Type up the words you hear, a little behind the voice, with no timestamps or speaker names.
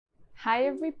Hi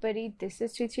everybody, this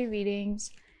is Twitter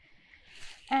Readings,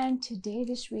 and today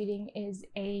this reading is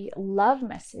a love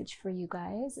message for you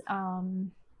guys.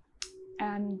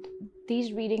 And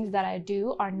these readings that I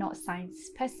do are not sign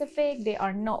specific, they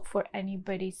are not for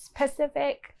anybody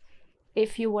specific.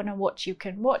 If you want to watch, you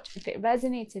can watch. If it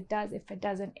resonates, it does. If it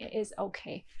doesn't, it is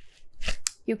okay.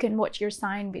 You can watch your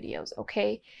sign videos,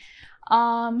 okay?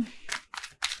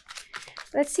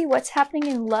 Let's see what's happening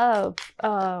in love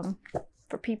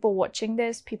for people watching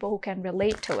this, people who can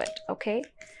relate to it, okay?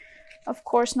 Of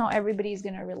course, not everybody is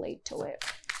gonna relate to it.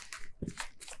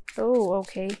 Oh,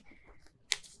 okay.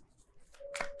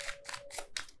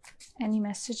 Any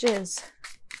messages?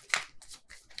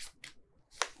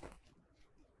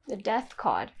 The Death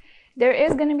card. There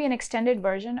is going to be an extended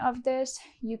version of this.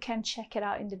 You can check it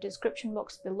out in the description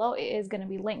box below. It is going to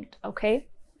be linked, okay?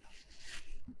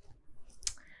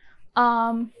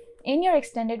 In your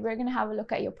extended, we're going to have a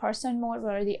look at your person more.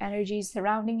 What are the energies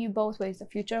surrounding you both? What is the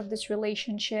future of this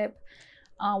relationship?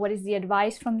 What is the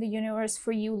advice from the universe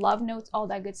for you? Love notes, all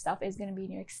that good stuff is going to be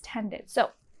in your extended.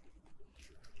 So,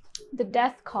 the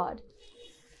Death card.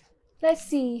 Let's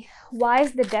see. Why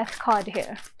is the Death card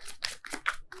here?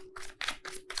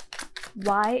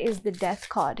 Why is the Death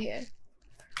card here?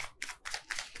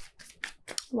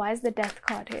 Why is the Death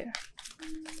card here?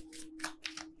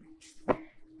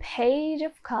 Page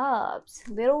of Cups.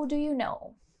 Little do you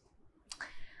know.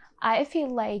 I feel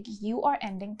like you are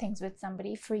ending things with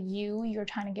somebody. For you, you're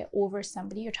trying to get over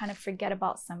somebody. You're trying to forget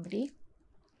about somebody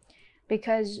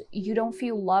because you don't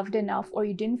feel loved enough, or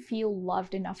you didn't feel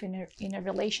loved enough in a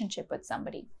relationship with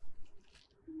somebody.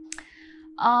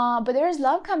 But there is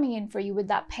love coming in for you with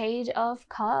that Page of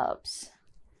Cups.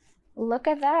 Look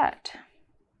at that.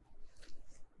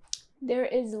 There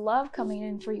is love coming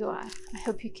in for you. I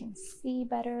hope you can see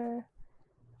better.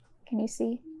 Can you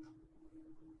see?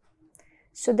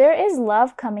 So there is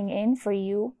love coming in for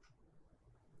you,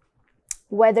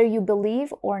 whether you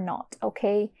believe or not,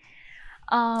 okay?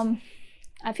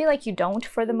 I feel like you don't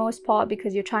for the most part,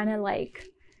 because you're trying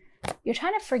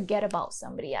to forget about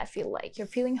somebody. I feel like you're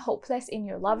feeling hopeless in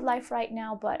your love life right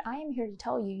now, but I am here to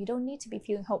tell you, you don't need to be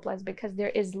feeling hopeless, because there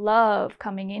is love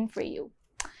coming in for you.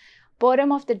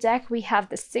 Bottom of the deck, we have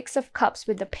the Six of Cups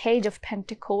with the Page of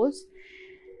Pentacles.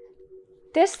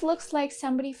 This looks like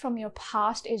somebody from your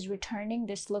past is returning.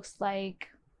 This looks like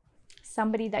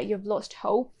somebody that you've lost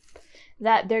hope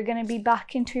that they're going to be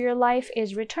back into your life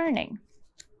is returning.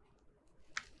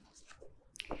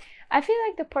 I feel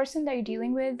like the person that you're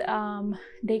dealing with,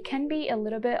 they can be a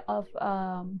little bit of,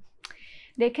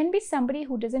 they can be somebody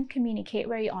who doesn't communicate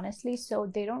very honestly, so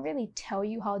they don't really tell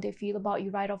you how they feel about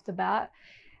you right off the bat.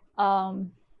 But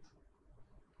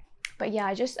yeah,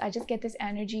 I just get this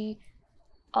energy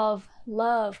of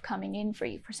love coming in for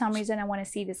you. For some reason, I want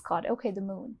to see this card. Okay, the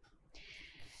Moon.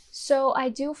 So I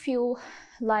do feel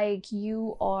like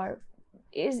you are,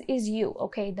 is you,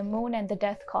 okay? The Moon and the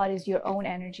Death card is your own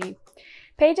energy.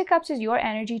 Page of Cups is your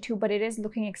energy too, but it is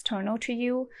looking external to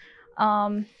you.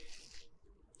 I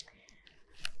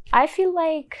feel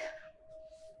like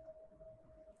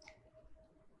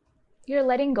you're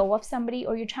letting go of somebody,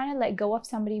 or you're trying to let go of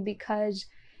somebody because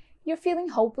you're feeling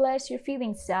hopeless, you're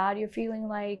feeling sad, you're feeling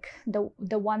like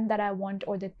the one that I want,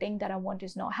 or the thing that I want,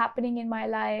 is not happening in my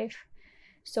life.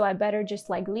 So I better just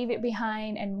like leave it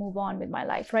behind and move on with my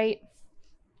life, right?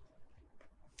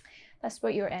 That's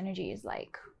what your energy is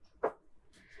like.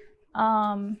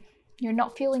 You're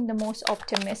not feeling the most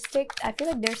optimistic. I feel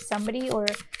like there's somebody or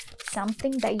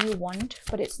something that you want,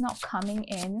 but it's not coming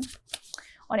in,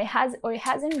 or it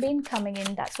hasn't been coming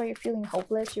in. That's why you're feeling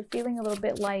hopeless. You're feeling a little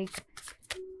bit like,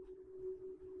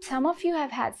 some of you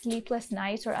have had sleepless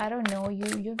nights, or I don't know,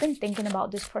 you've been thinking about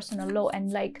this person a lot,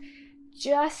 and like,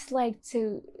 just like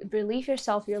to relieve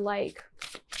yourself, you're like,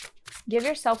 give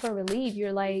yourself a relief.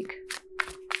 You're like,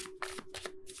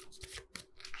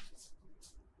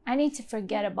 I need to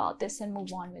forget about this and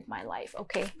move on with my life,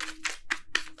 okay?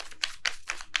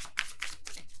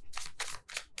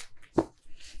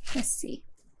 Let's see.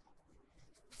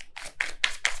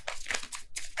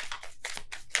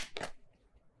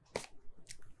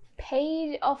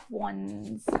 Page of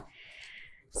Wands.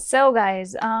 So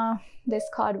guys, this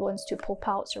card wants to pop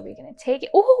out, so we're gonna take it.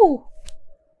 Oh,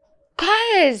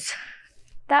 guys,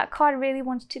 that card really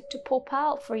wants to pop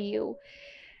out for you.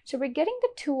 So we're getting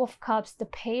the Two of Cups, the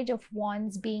Page of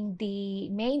Wands being the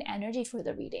main energy for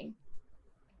the reading,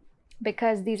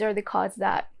 because these are the cards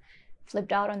that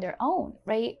flipped out on their own,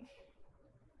 right?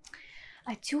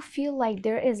 I do feel like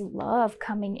there is love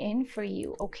coming in for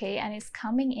you, okay? And it's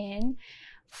coming in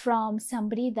from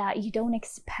somebody that you don't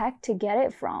expect to get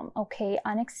it from, okay?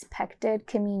 Unexpected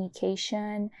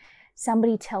communication,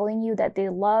 somebody telling you that they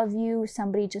love you,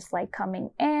 somebody just like coming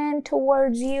in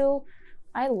towards you.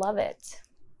 I love it.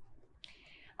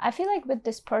 I feel like with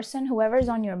this person, whoever's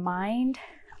on your mind,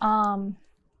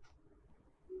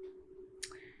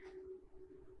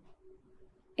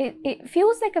 it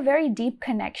feels like a very deep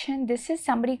connection. This is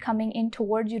somebody coming in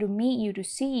towards you to meet you, to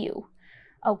see you,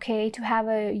 okay, to have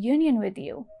a union with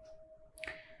you.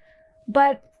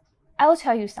 But I'll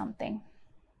tell you something.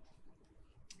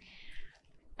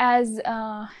 As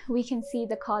we can see,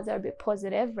 the cards are a bit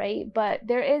positive, right? But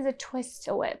there is a twist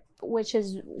to it, which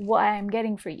is what I'm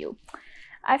getting for you.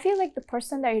 I feel like the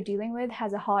person that you're dealing with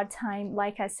has a hard time,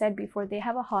 like I said before, they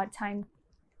have a hard time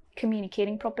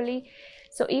communicating properly.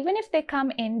 So even if they come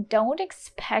in, don't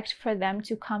expect for them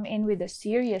to come in with a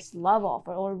serious love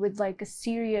offer or with like a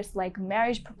serious like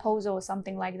marriage proposal or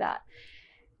something like that.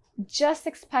 Just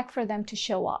expect for them to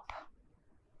show up.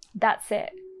 That's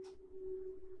it.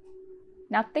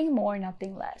 Nothing more,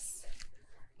 nothing less.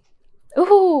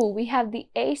 Ooh, we have the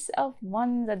Ace of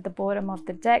Wands at the bottom of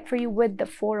the deck for you with the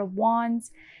Four of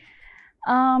Wands.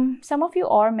 Some of you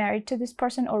are married to this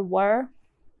person or were.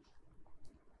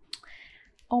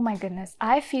 Oh my goodness,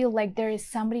 I feel like there is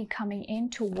somebody coming in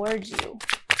towards you.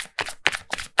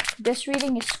 This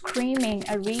reading is screaming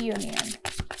a reunion.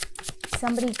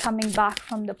 Somebody coming back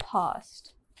from the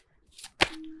past.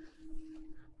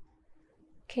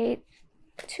 Okay,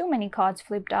 too many cards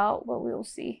flipped out, but we'll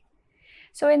see.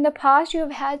 So in the past, you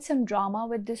have had some drama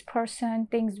with this person.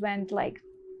 Things went like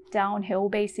downhill,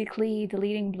 basically,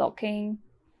 deleting, blocking.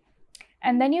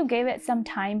 And then you gave it some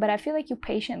time, but I feel like you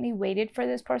patiently waited for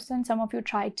this person. Some of you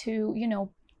tried to, you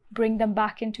know, bring them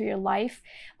back into your life.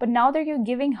 But now that you're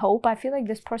giving hope, I feel like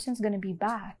this person's going to be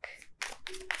back.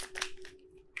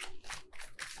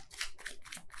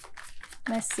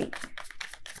 Let's see.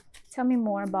 Tell me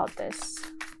more about this.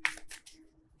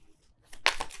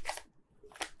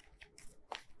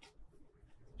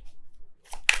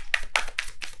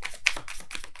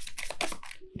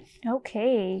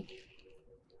 Okay.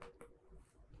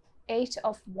 Eight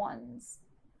of Wands.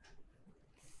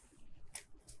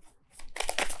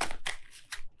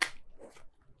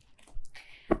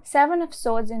 Seven of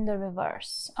Swords in the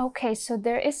reverse. Okay, so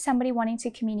there is somebody wanting to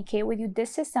communicate with you.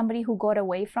 This is somebody who got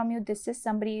away from you. This is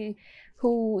somebody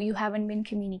who you haven't been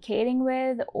communicating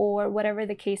with, or whatever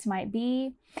the case might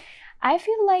be. I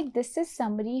feel like this is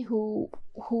somebody who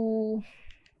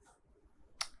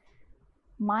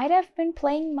might have been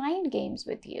playing mind games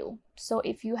with you. So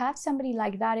if you have somebody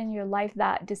like that in your life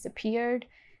that disappeared,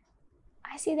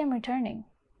 I see them returning.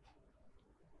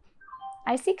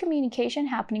 I see communication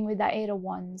happening with that Eight of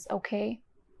Wands, okay?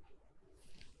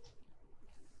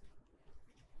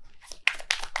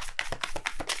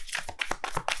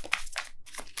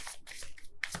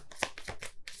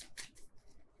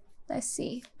 Let's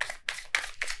see.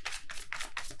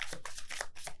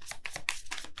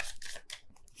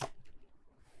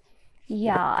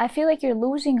 Yeah, I feel like you're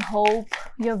losing hope.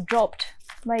 You've dropped,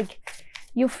 like,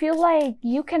 you feel like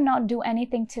you cannot do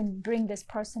anything to bring this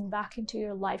person back into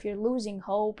your life. You're losing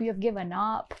hope. You've given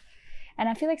up. And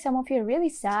I feel like some of you are really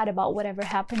sad about whatever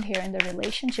happened here in the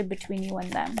relationship between you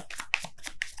and them.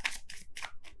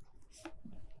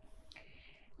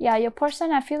 Yeah, your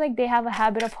person, I feel like they have a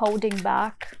habit of holding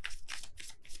back.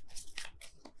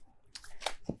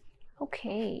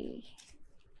 Okay.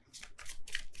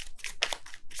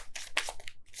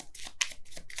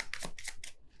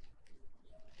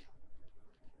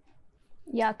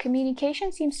 Yeah,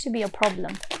 communication seems to be a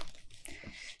problem.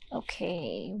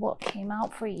 Okay, what came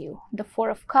out for you? The Four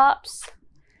of Cups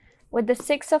with the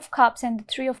Six of Cups and the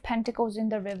Three of Pentacles in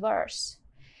the reverse.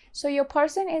 So your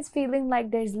person is feeling like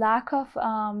there's lack of,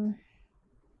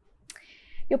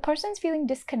 your person's feeling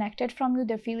disconnected from you.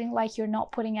 They're feeling like you're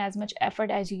not putting as much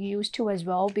effort as you used to as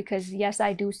well, because yes,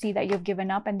 I do see that you've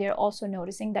given up, and they're also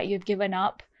noticing that you've given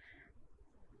up.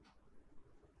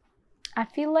 I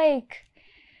feel like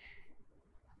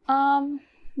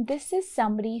this is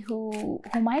somebody who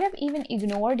might have even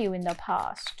ignored you in the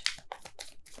past.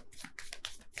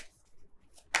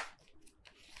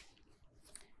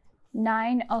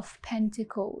 Nine of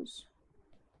Pentacles.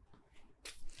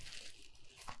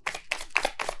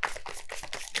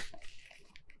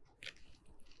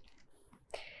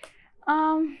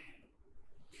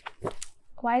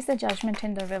 Why is the Judgment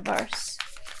in the reverse?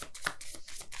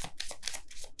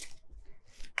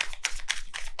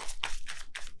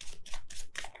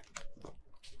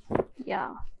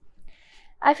 Yeah,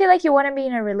 I feel like you want to be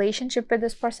in a relationship with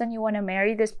this person, you want to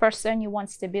marry this person, you want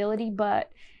stability, but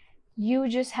you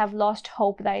just have lost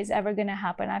hope that is ever going to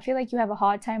happen. I feel like you have a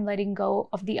hard time letting go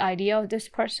of the idea of this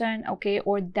person, okay,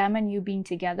 or them and you being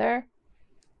together.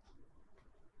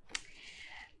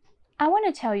 I want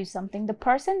to tell you something. The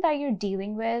person that you're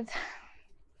dealing with,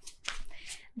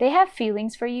 they have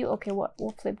feelings for you. Okay, what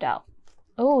flipped out?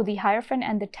 Oh, the Hierophant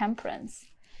and the Temperance.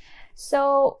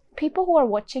 So people who are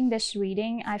watching this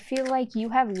reading, I feel like you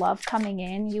have love coming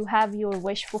in. You have your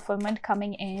wish fulfillment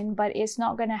coming in, but it's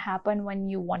not going to happen when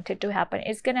you want it to happen.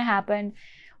 It's going to happen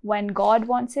when God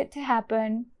wants it to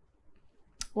happen,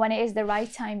 when it is the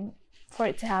right time for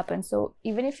it to happen. So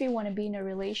even if you want to be in a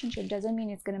relationship, doesn't mean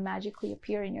it's going to magically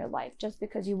appear in your life just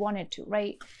because you want it to,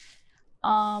 right?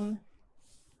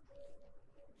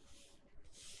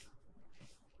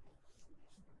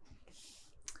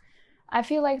 I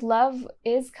feel like love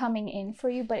is coming in for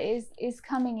you, but is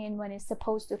coming in when it's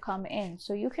supposed to come in.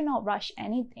 So you cannot rush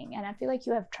anything. And I feel like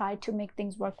you have tried to make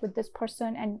things work with this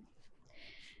person, and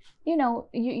you know,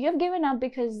 you have given up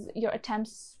because your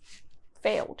attempts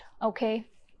failed, okay?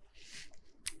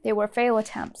 They were failed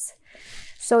attempts.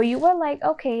 So you were like,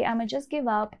 okay, I'm gonna just give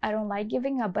up. I don't like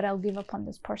giving up, but I'll give up on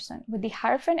this person. With the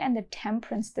Hierophant and the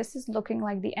Temperance, this is looking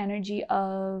like the energy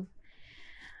of,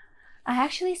 I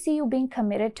actually see you being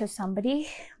committed to somebody,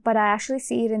 but I actually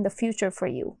see it in the future for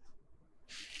you.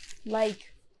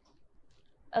 Like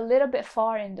a little bit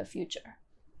far in the future.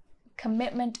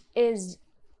 Commitment is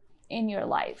in your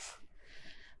life,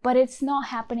 but it's not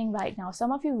happening right now.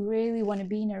 Some of you really want to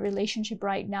be in a relationship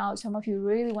right now. Some of you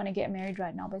really want to get married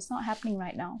right now, but it's not happening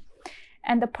right now.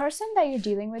 And the person that you're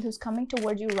dealing with who's coming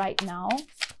towards you right now,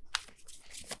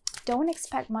 don't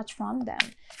expect much from them,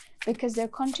 because they're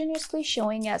continuously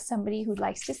showing as somebody who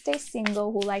likes to stay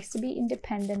single, who likes to be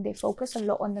independent. They focus a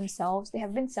lot on themselves. They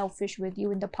have been selfish with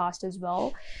you in the past as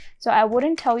well. So I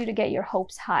wouldn't tell you to get your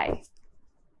hopes high.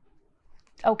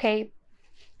 Okay?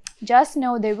 Just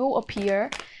know they will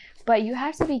appear, but you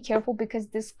have to be careful, because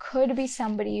this could be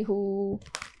somebody who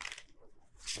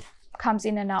comes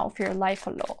in and out of your life a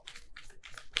lot.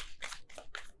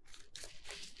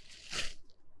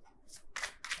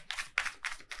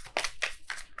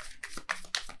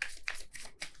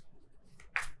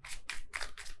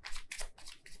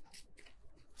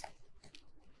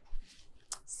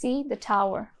 See, the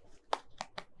Tower.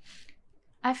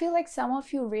 I feel like some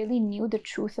of you really knew the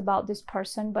truth about this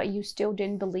person, but you still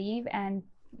didn't believe. And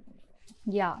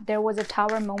yeah, there was a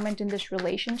Tower moment in this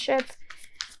relationship.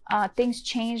 Things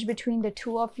changed between the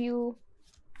two of you.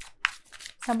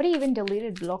 Somebody even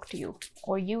deleted, blocked you,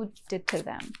 or you did to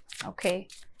them. Okay,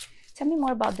 tell me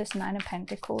more about this Nine of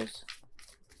Pentacles.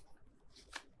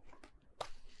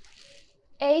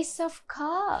 Ace of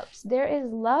Cups. There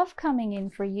is love coming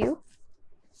in for you.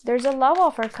 There's a love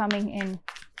offer coming in.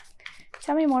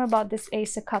 Tell me more about this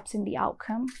Ace of Cups in the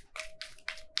outcome.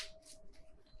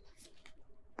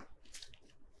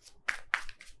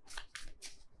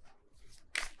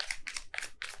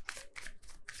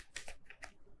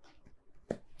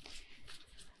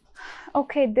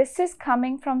 Okay, this is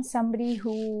coming from somebody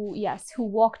who, yes, who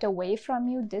walked away from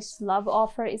you. This love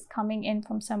offer is coming in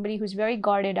from somebody who's very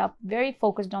guarded up, very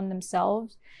focused on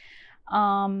themselves.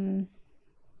 And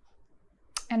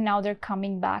now they're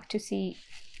coming back to see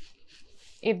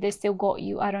if they still got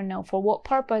you. I don't know for what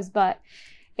purpose, but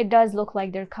it does look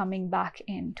like they're coming back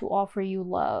in to offer you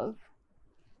love.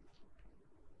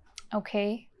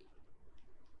 Okay.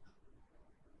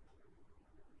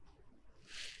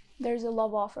 There's a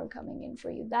love offer coming in for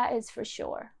you. That is for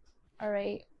sure. All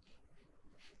right.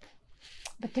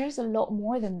 But there's a lot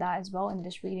more than that as well in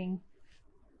this reading.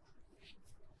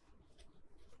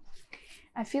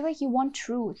 I feel like you want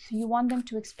truth. You want them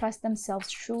to express themselves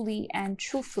truly and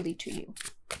truthfully to you.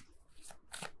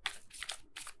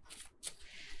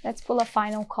 Let's pull a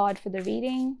final card for the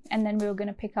reading, and then we're going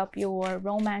to pick up your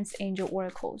Romance Angel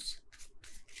Oracles.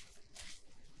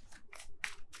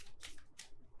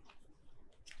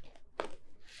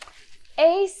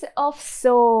 Ace of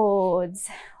Swords.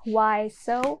 Why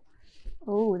so?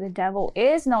 Oh, the Devil. It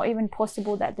is not even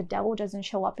possible that the Devil doesn't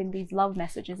show up in these love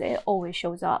messages. It always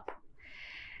shows up.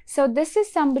 So this is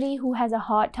somebody who has a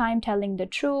hard time telling the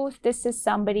truth. This is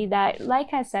somebody that,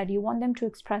 like I said, you want them to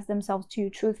express themselves to you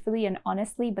truthfully and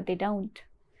honestly, but they don't.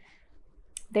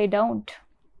 They don't.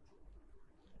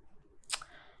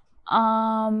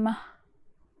 I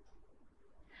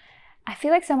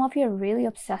feel like some of you are really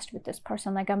obsessed with this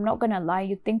person. Like, I'm not gonna lie,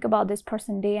 you think about this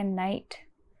person day and night.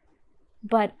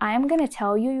 But I am gonna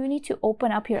tell you, you need to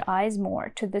open up your eyes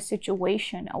more to the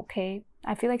situation, okay?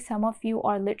 I feel like some of you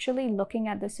are literally looking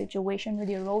at the situation with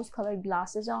your rose-colored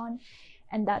glasses on,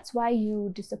 and that's why you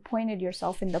disappointed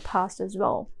yourself in the past as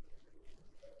well.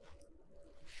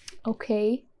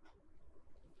 Okay?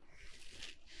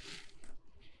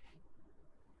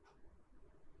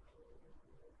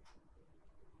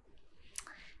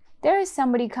 There is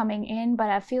somebody coming in, but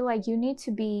I feel like you need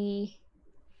to be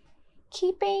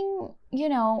keeping, you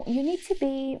know, you need to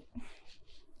be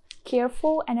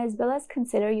careful, and as well as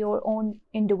consider your own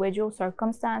individual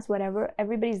circumstance. Whatever,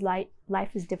 everybody's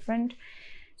life is different,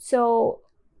 so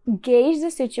gauge the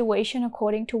situation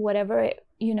according to whatever it,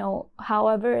 you know,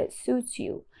 however it suits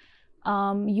you.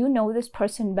 You know this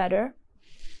person better,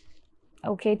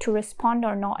 okay? To respond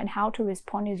or not, and how to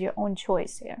respond is your own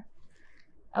choice here,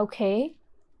 okay?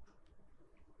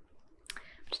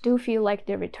 But I do feel like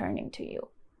they're returning to you,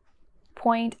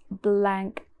 point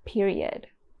blank, period.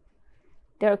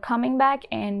 They're coming back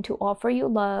in to offer you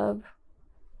love,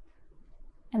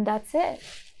 and that's it.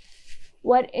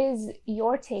 What is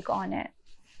your take on it?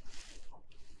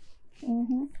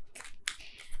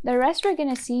 The rest we're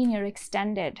gonna see in your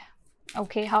extended.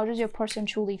 Okay, how does your person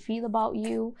truly feel about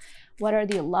you? What are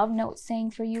the love notes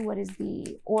saying for you? What is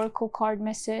the oracle card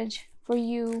message for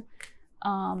you?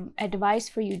 Advice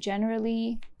for you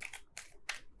generally.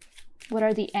 What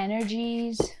are the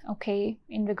energies, okay,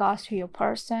 in regards to your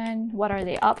person? What are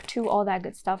they up to? All that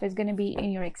good stuff is going to be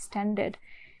in your extended.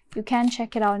 You can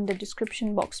check it out in the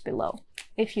description box below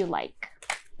if you like.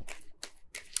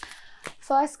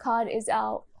 First card is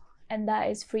out, and that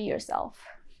is free yourself.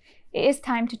 It is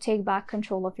time to take back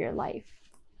control of your life.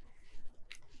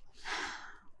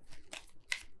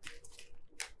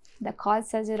 The card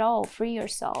says it all. Free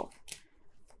yourself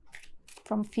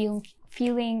from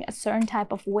feeling a certain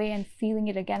type of way and feeling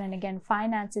it again and again.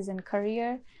 Finances and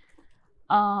career.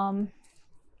 I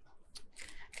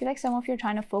feel like some of you are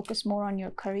trying to focus more on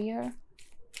your career.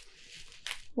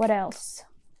 What else?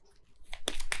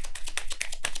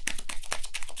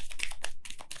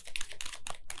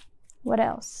 What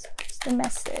else? What's the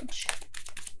message?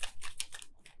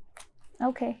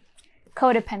 Okay.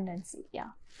 Codependency.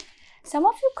 Yeah. Some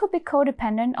of you could be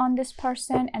codependent on this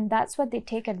person, and that's what they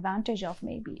take advantage of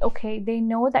maybe. Okay, they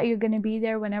know that you're going to be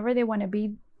there whenever they want to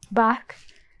be back.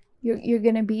 You're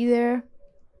going to be there.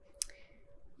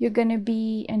 You're going to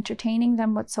be entertaining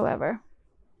them whatsoever.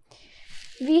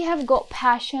 We have got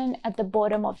passion at the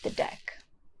bottom of the deck.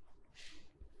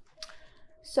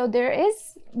 So there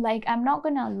is, like, I'm not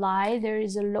going to lie, there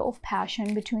is a lot of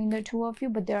passion between the two of you,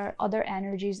 but there are other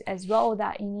energies as well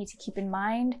that you need to keep in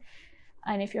mind.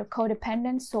 And if you're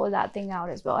codependent, sort that thing out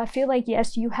as well. I feel like,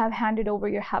 yes, you have handed over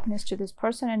your happiness to this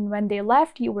person, and when they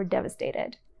left, you were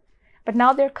devastated. But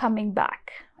now they're coming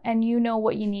back, and you know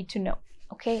what you need to know,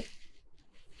 okay?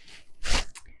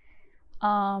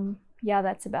 Yeah,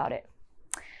 that's about it.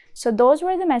 So those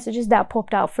were the messages that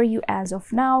popped out for you as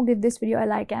of now. Give this video a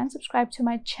like and subscribe to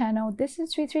my channel. This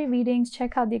is 3 readings.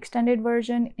 Check out the extended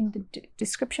version in the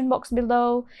description box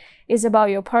below. It's about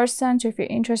your person, so if you're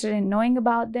interested in knowing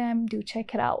about them, do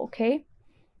check it out, okay?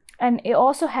 And it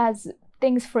also has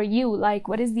things for you, like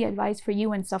what is the advice for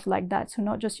you and stuff like that, so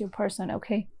not just your person,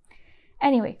 okay?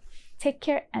 Anyway, take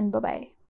care and bye-bye.